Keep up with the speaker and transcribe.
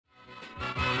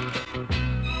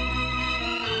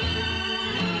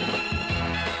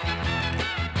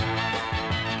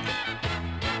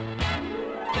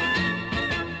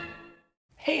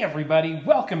Hey everybody,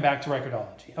 welcome back to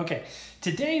Record-ology. Okay,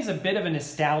 today's a bit of a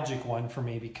nostalgic one for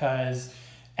me because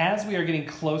as we are getting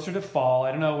closer to fall,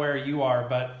 I don't know where you are,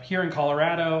 but here in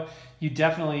Colorado, you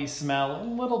definitely smell a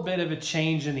little bit of a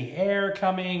change in the air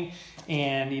coming,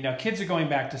 and kids are going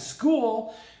back to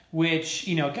school, which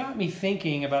got me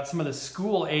thinking about some of the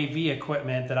school AV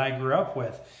equipment that I grew up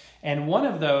with. And one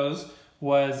of those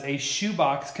was a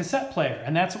shoebox cassette player.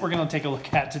 And that's what we're gonna take a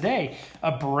look at today.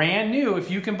 A brand new,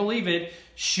 if you can believe it,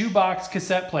 shoebox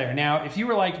cassette player. Now, if you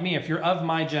were like me, if you're of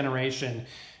my generation,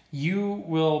 you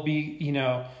will be,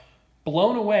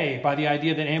 blown away by the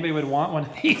idea that anybody would want one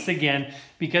of these again,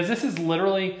 because this is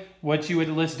literally what you would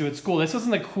listen to at school. This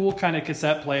wasn't the cool kind of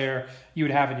cassette player you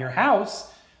would have in your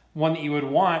house, one that you would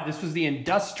want. This was the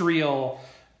industrial,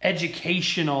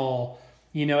 educational,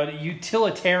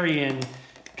 utilitarian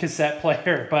cassette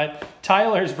player. But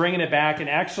Tyler's bringing it back, and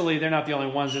actually they're not the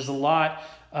only ones. There's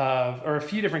a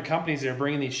few different companies that are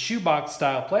bringing these shoebox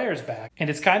style players back, and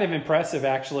it's kind of impressive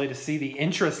actually to see the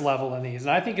interest level in these,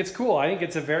 and I think it's cool. I think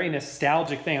it's a very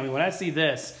nostalgic thing. I mean, when I see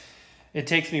this, it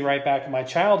takes me right back to my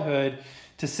childhood,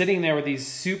 to sitting there with these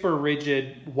super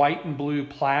rigid white and blue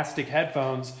plastic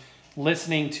headphones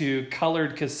listening to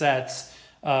colored cassettes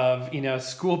of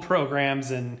school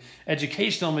programs and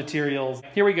educational materials.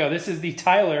 Here we go. This is the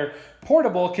Tyler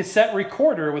portable cassette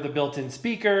recorder with a built-in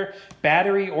speaker,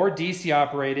 battery or DC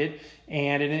operated,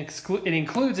 and it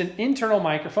includes an internal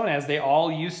microphone, as they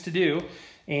all used to do,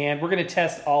 and we're going to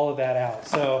test all of that out.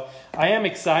 So I am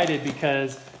excited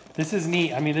because this is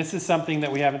neat. I mean, this is something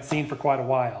that we haven't seen for quite a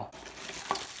while.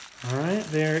 All right,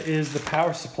 there is the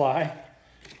power supply.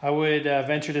 I would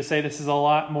venture to say this is a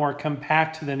lot more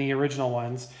compact than the original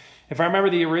ones. If I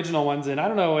remember the original ones, and I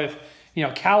don't know if,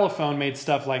 Caliphone made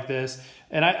stuff like this,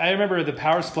 and I remember the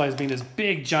power supply as being this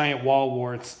big giant wall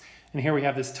warts, and here we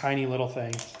have this tiny little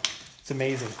thing. It's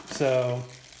amazing. So,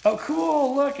 oh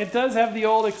cool, look, it does have the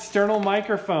old external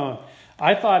microphone.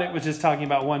 I thought it was just talking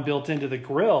about one built into the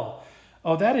grill.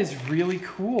 Oh, that is really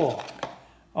cool.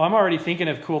 Oh, I'm already thinking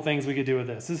of cool things we could do with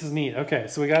this. This is neat. Okay,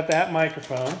 so we got that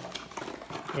microphone.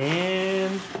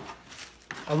 And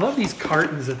I love these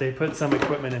cartons that they put some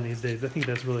equipment in these days. I think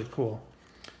that's really cool.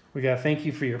 We got thank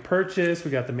you for your purchase.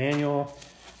 We got the manual.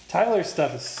 Tyler's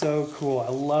stuff is so cool. I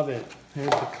love it. Here's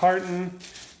the carton.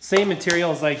 Same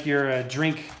material as like your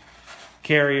drink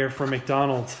carrier from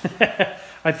McDonald's.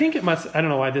 I think it must, I don't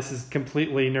know why this is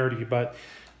completely nerdy, but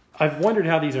I've wondered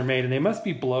how these are made, and they must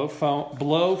be blow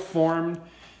formed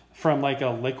from like a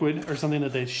liquid or something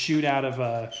that they shoot out of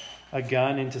a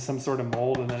gun into some sort of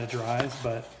mold and then it dries,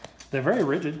 but they're very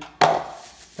rigid.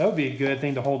 That would be a good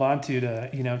thing to hold on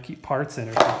to keep parts in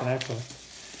or something, actually.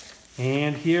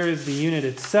 And here is the unit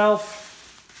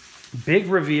itself. Big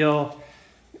reveal.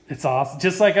 It's awesome.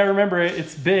 Just like I remember it.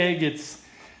 It's big, it's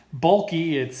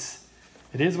bulky, it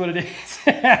is what it is.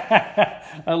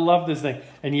 I love this thing.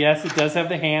 And yes, it does have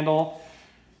the handle.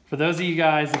 For those of you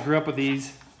guys that grew up with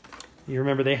these, you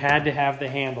remember they had to have the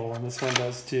handle, and this one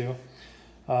does too.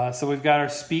 So we've got our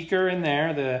speaker in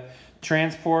there. The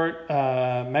transport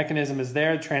mechanism is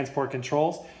there, the transport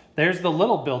controls. There's the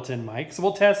little built-in mic. So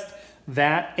we'll test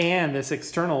that and this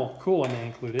external cool one they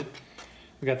included.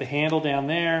 We've got the handle down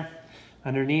there.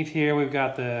 Underneath here, we've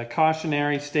got the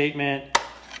cautionary statement,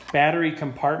 battery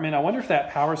compartment. I wonder if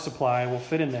that power supply will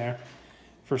fit in there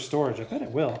for storage. I bet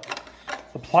it will.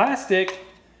 The plastic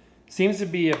seems to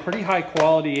be a pretty high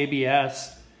quality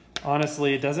ABS.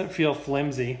 Honestly, it doesn't feel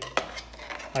flimsy.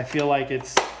 I feel like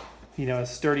it's,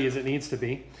 as sturdy as it needs to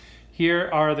be. Here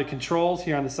are the controls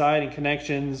here on the side and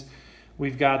connections.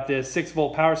 We've got this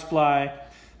 6-volt power supply,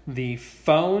 the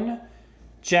phone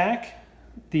jack,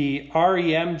 the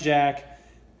REM jack,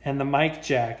 and the mic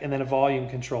jack, and then a volume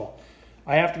control.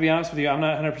 I have to be honest with you, I'm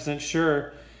not 100%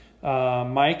 sure.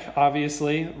 Mic,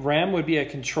 obviously. REM would be a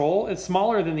control. It's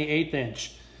smaller than the 1/8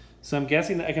 inch. So I'm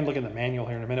guessing that I can look in the manual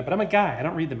here in a minute, but I'm a guy, I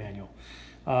don't read the manual.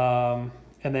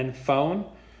 And then phone,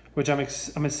 which I'm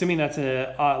assuming that's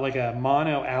like a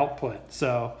mono output.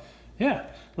 So yeah,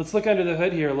 let's look under the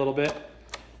hood here a little bit.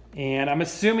 And I'm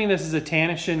assuming this is a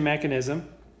Tanishin mechanism,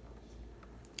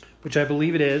 which I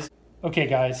believe it is. Okay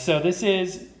guys, so this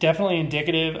is definitely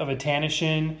indicative of a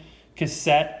Tanishin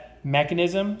cassette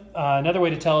mechanism. Another way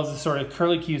to tell is the sort of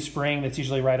curlicue spring that's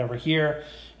usually right over here.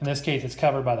 In this case, it's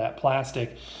covered by that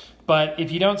plastic. But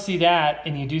if you don't see that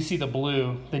and you do see the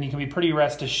blue, then you can be pretty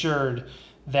rest assured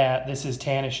that this is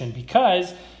Tanishin,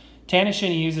 because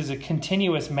Tanishin uses a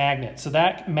continuous magnet. So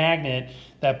that magnet,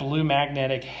 that blue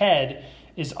magnetic head,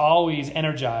 is always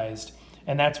energized,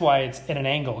 and that's why it's at an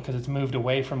angle, because it's moved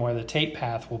away from where the tape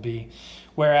path will be.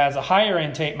 Whereas a higher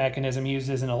end tape mechanism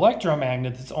uses an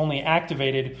electromagnet that's only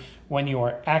activated when you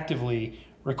are actively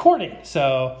recording.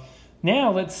 So now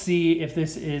let's see if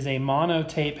this is a mono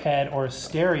tape head or a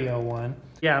stereo one.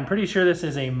 Yeah, I'm pretty sure this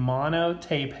is a mono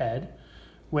tape head,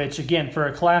 which again, for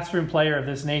a classroom player of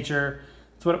this nature,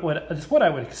 it's what I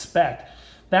would expect.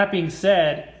 That being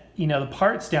said, you know, the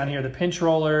parts down here, the pinch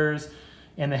rollers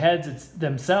and the heads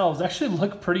themselves actually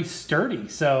look pretty sturdy.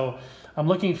 So I'm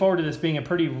looking forward to this being a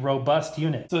pretty robust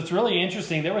unit. So it's really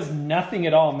interesting. There was nothing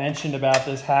at all mentioned about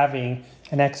this having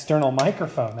an external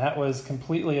microphone. That was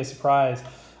completely a surprise.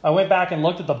 I went back and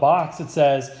looked at the box. It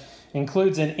says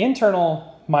includes an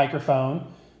internal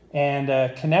microphone and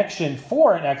a connection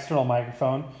for an external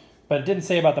microphone, but it didn't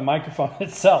say about the microphone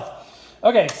itself.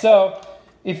 Okay, so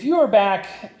if you are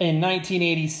back in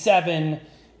 1987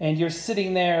 and you're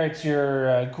sitting there at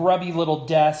your grubby little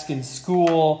desk in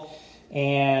school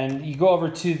and you go over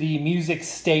to the music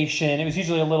station, it was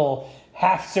usually a little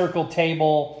half-circle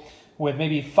table with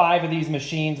maybe 5 of these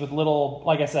machines with little,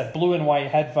 like I said, blue and white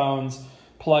headphones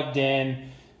plugged in.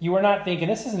 You were not thinking,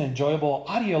 this is an enjoyable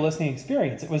audio listening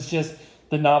experience. It was just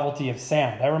the novelty of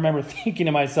sound. I remember thinking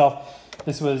to myself,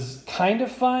 this was kind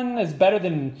of fun. It's better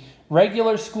than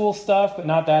regular school stuff, but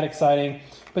not that exciting.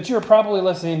 But you were probably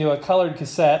listening to a colored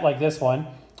cassette like this one.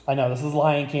 I know this is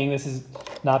Lion King. This is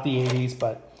not the 80s,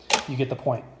 but you get the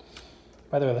point.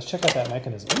 By the way, let's check out that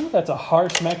mechanism. Ooh, that's a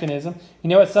harsh mechanism. You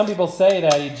know what? Some people say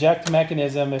that eject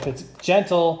mechanism, if it's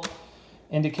gentle,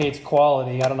 indicates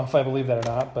quality. I don't know if I believe that or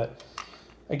not, but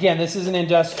again, this is an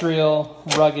industrial,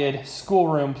 rugged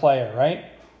schoolroom player, right?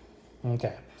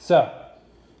 Okay, so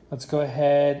let's go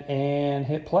ahead and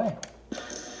hit play.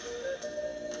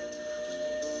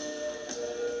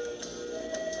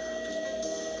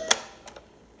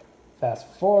 Fast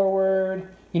forward.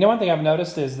 You know, one thing I've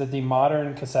noticed is that the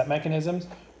modern cassette mechanisms,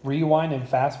 rewind and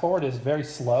fast forward, is very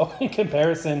slow in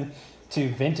comparison to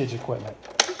vintage equipment.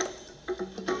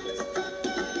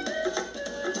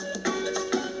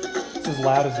 It's as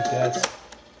loud as it gets.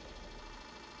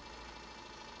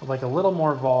 With like a little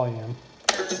more volume.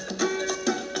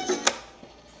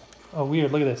 Oh,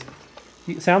 weird, look at this.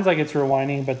 It sounds like it's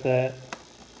rewinding, but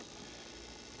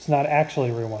it's not actually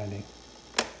rewinding.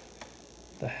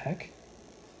 The heck?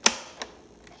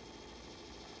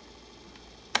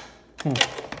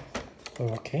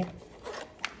 Okay.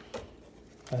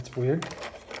 That's weird.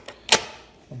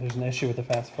 Well, there's an issue with the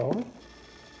fast forward.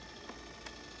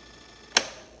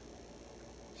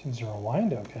 Seems to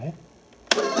rewind okay.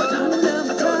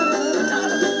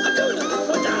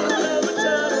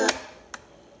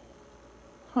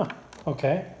 Huh.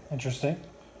 Okay. Interesting.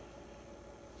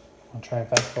 I'll try and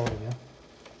fast forward again.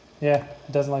 Yeah,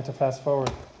 it doesn't like to fast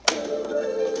forward.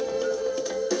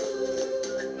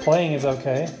 Playing is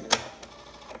okay.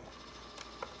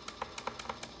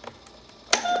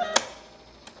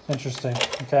 Interesting.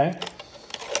 Okay.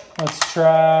 Let's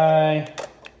try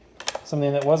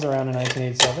something that was around in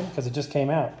 1987 because it just came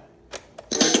out.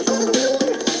 A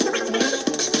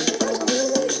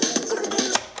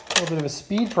little bit of a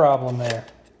speed problem there.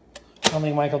 I don't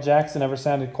think Michael Jackson ever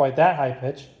sounded quite that high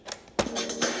pitch.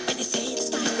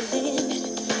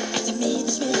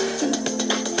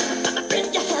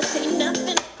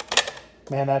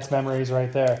 Man, that's memories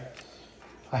right there.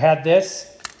 I had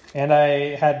this, and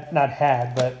I had, not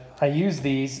had, but I used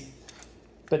these,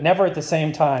 but never at the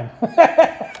same time.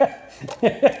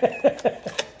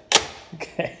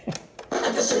 Okay.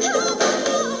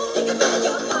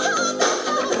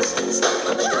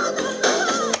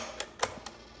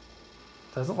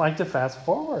 Doesn't like to fast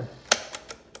forward.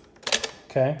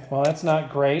 Okay, well that's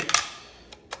not great.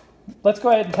 Let's go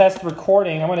ahead and test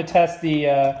recording. I'm going to test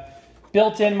the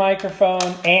built-in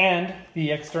microphone and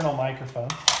the external microphone,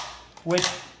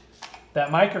 with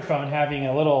that microphone having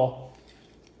a little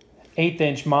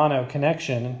 1/8" mono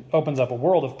connection opens up a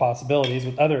world of possibilities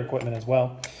with other equipment as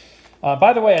well.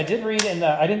 By the way, I did read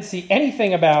I didn't see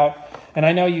anything about, and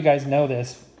I know you guys know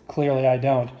this, clearly I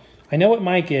don't. I know what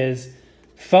mic is.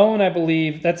 Phone, I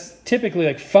believe, that's typically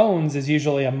like phones is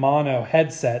usually a mono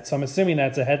headset, so I'm assuming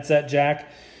that's a headset jack.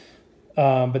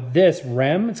 But this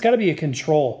REM, it's got to be a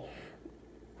control.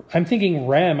 I'm thinking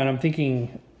REM, and I'm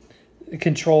thinking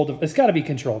controlled. It's got to be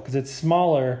controlled because it's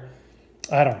smaller.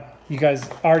 I don't know. You guys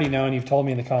already know, and you've told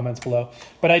me in the comments below.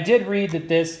 But I did read that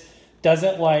this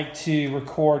doesn't like to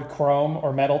record chrome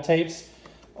or metal tapes,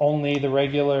 only the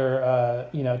regular,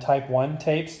 type 1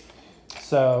 tapes.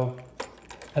 So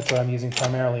that's what I'm using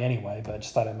primarily anyway, but I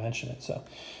just thought I'd mention it. So,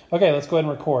 okay, let's go ahead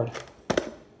and record.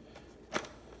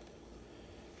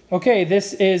 Okay,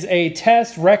 this is a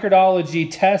test, Record-ology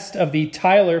test of the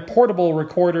Tyler portable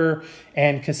recorder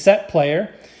and cassette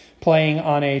player, playing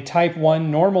on a Type 1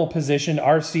 normal positioned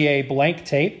RCA blank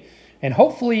tape. And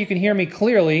hopefully you can hear me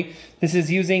clearly. This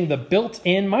is using the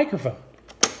built-in microphone.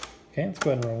 Okay, let's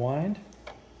go ahead and rewind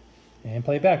and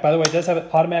play it back. By the way, it does have an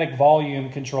automatic volume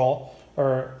control,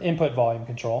 or input volume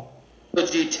control.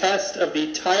 The test of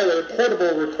the Tyler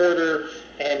portable recorder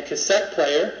and cassette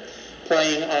player,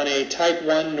 playing on a Type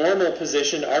 1 normal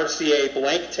position RCA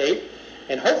blank tape.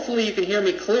 And hopefully you can hear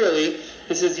me clearly.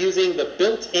 This is using the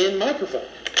built-in microphone.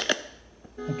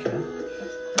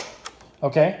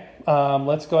 Okay,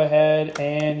 let's go ahead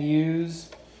and use,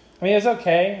 I mean, it's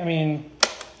okay. I mean,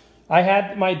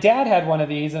 my dad had one of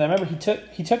these, and I remember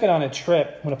he took it on a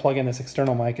trip. I'm going to plug in this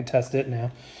external mic and test it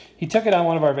now. He took it on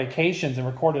one of our vacations and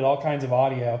recorded all kinds of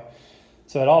audio.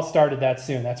 So it all started that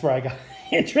soon. That's where I got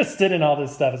interested in all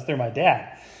this stuff. It's through my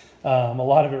dad. A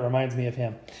lot of it reminds me of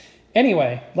him.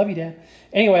 Anyway, love you, Dad.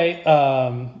 Anyway,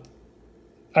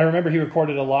 I remember he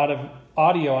recorded a lot of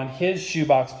audio on his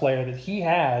shoebox player that he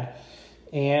had,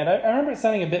 and I remember it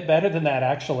sounding a bit better than that,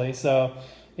 actually. So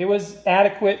it was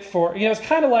adequate for, you know, it's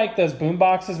kind of like those boom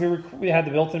boxes we had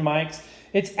the built-in mics.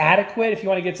 It's adequate if you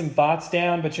want to get some thoughts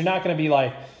down, but you're not going to be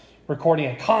like recording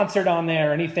a concert on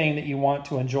there or anything that you want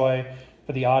to enjoy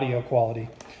for the audio quality.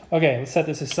 Okay, let's set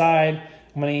this aside.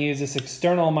 I'm going to use this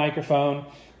external microphone.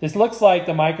 This looks like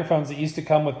the microphones that used to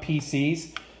come with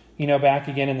PCs, you know, back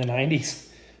again in the 90s.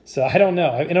 So I don't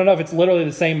know. I don't know if it's literally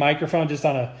the same microphone just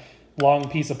on a long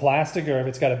piece of plastic or if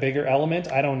it's got a bigger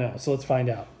element. I don't know. So let's find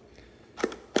out.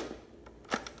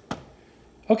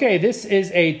 Okay, this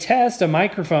is a test, a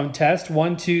microphone test,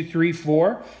 1, 2, 3,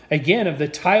 4. Again, of the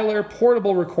Tyler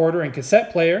portable recorder and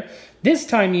cassette player. This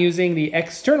time using the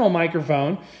external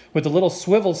microphone with a little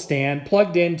swivel stand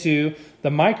plugged into the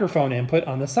microphone input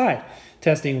on the side.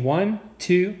 Testing 1,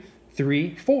 2,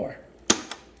 3, 4.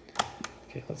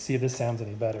 Okay, let's see if this sounds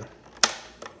any better.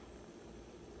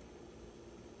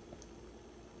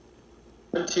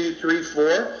 1, 2, 3,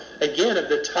 4. Again, of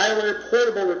the Tyler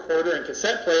portable recorder and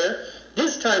cassette player.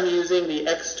 This time using the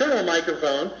external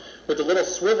microphone with a little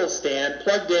swivel stand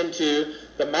plugged into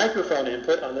the microphone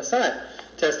input on the side.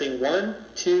 Testing 1,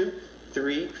 2,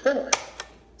 3, 4.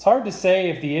 It's hard to say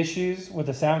if the issues with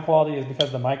the sound quality is because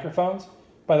of the microphones.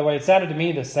 By the way, it sounded to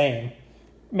me the same.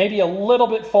 Maybe a little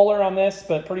bit fuller on this,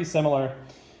 but pretty similar.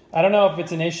 I don't know if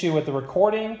it's an issue with the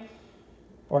recording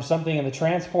or something in the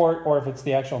transport or if it's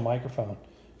the actual microphone.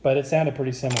 But it sounded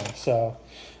pretty similar. So,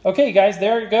 okay, guys,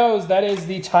 there it goes. That is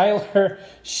the Tyler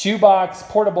shoebox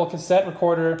portable cassette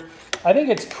recorder. I think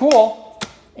it's cool.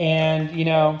 And, you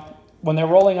know, when they're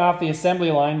rolling off the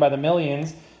assembly line by the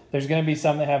millions, there's going to be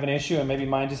some that have an issue, and maybe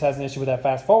mine just has an issue with that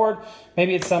fast forward.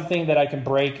 Maybe it's something that I can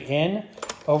break in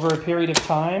over a period of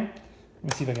time. Let me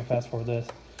see if I can fast forward this.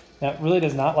 Now, it really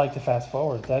does not like to fast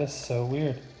forward. That is so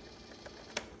weird.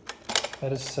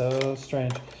 That is so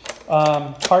strange.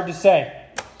 Hard to say.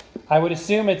 I would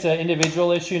assume it's an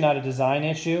individual issue, not a design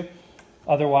issue.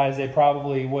 Otherwise, they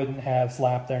probably wouldn't have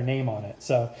slapped their name on it.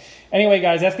 So anyway,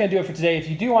 guys, that's going to do it for today. If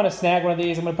you do want to snag one of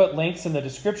these, I'm going to put links in the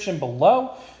description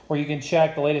below where you can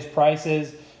check the latest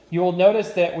prices. You will notice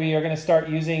that we are going to start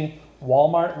using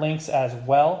Walmart links as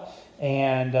well.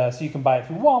 And so you can buy it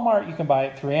through Walmart, you can buy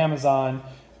it through Amazon,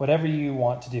 whatever you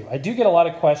want to do. I do get a lot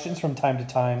of questions from time to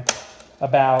time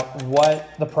about what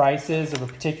the price is of a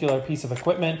particular piece of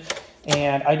equipment.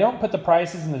 And I don't put the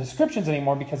prices in the descriptions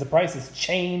anymore because the prices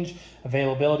change,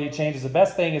 availability changes. The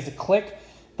best thing is to click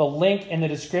the link in the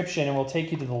description and we'll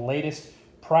take you to the latest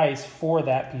price for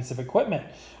that piece of equipment.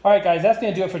 All right, guys, that's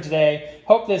going to do it for today.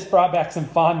 Hope this brought back some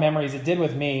fond memories. It did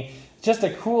with me. Just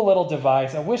a cool little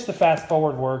device. I wish the fast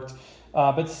forward worked,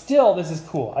 but still, this is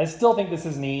cool. I still think this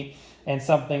is neat and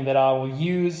something that I will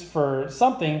use for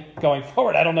something going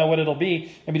forward. I don't know what it'll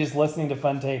be. Maybe just listening to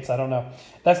fun tapes. I don't know.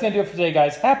 That's going to do it for today,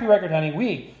 guys. Happy record hunting.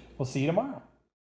 We will see you tomorrow.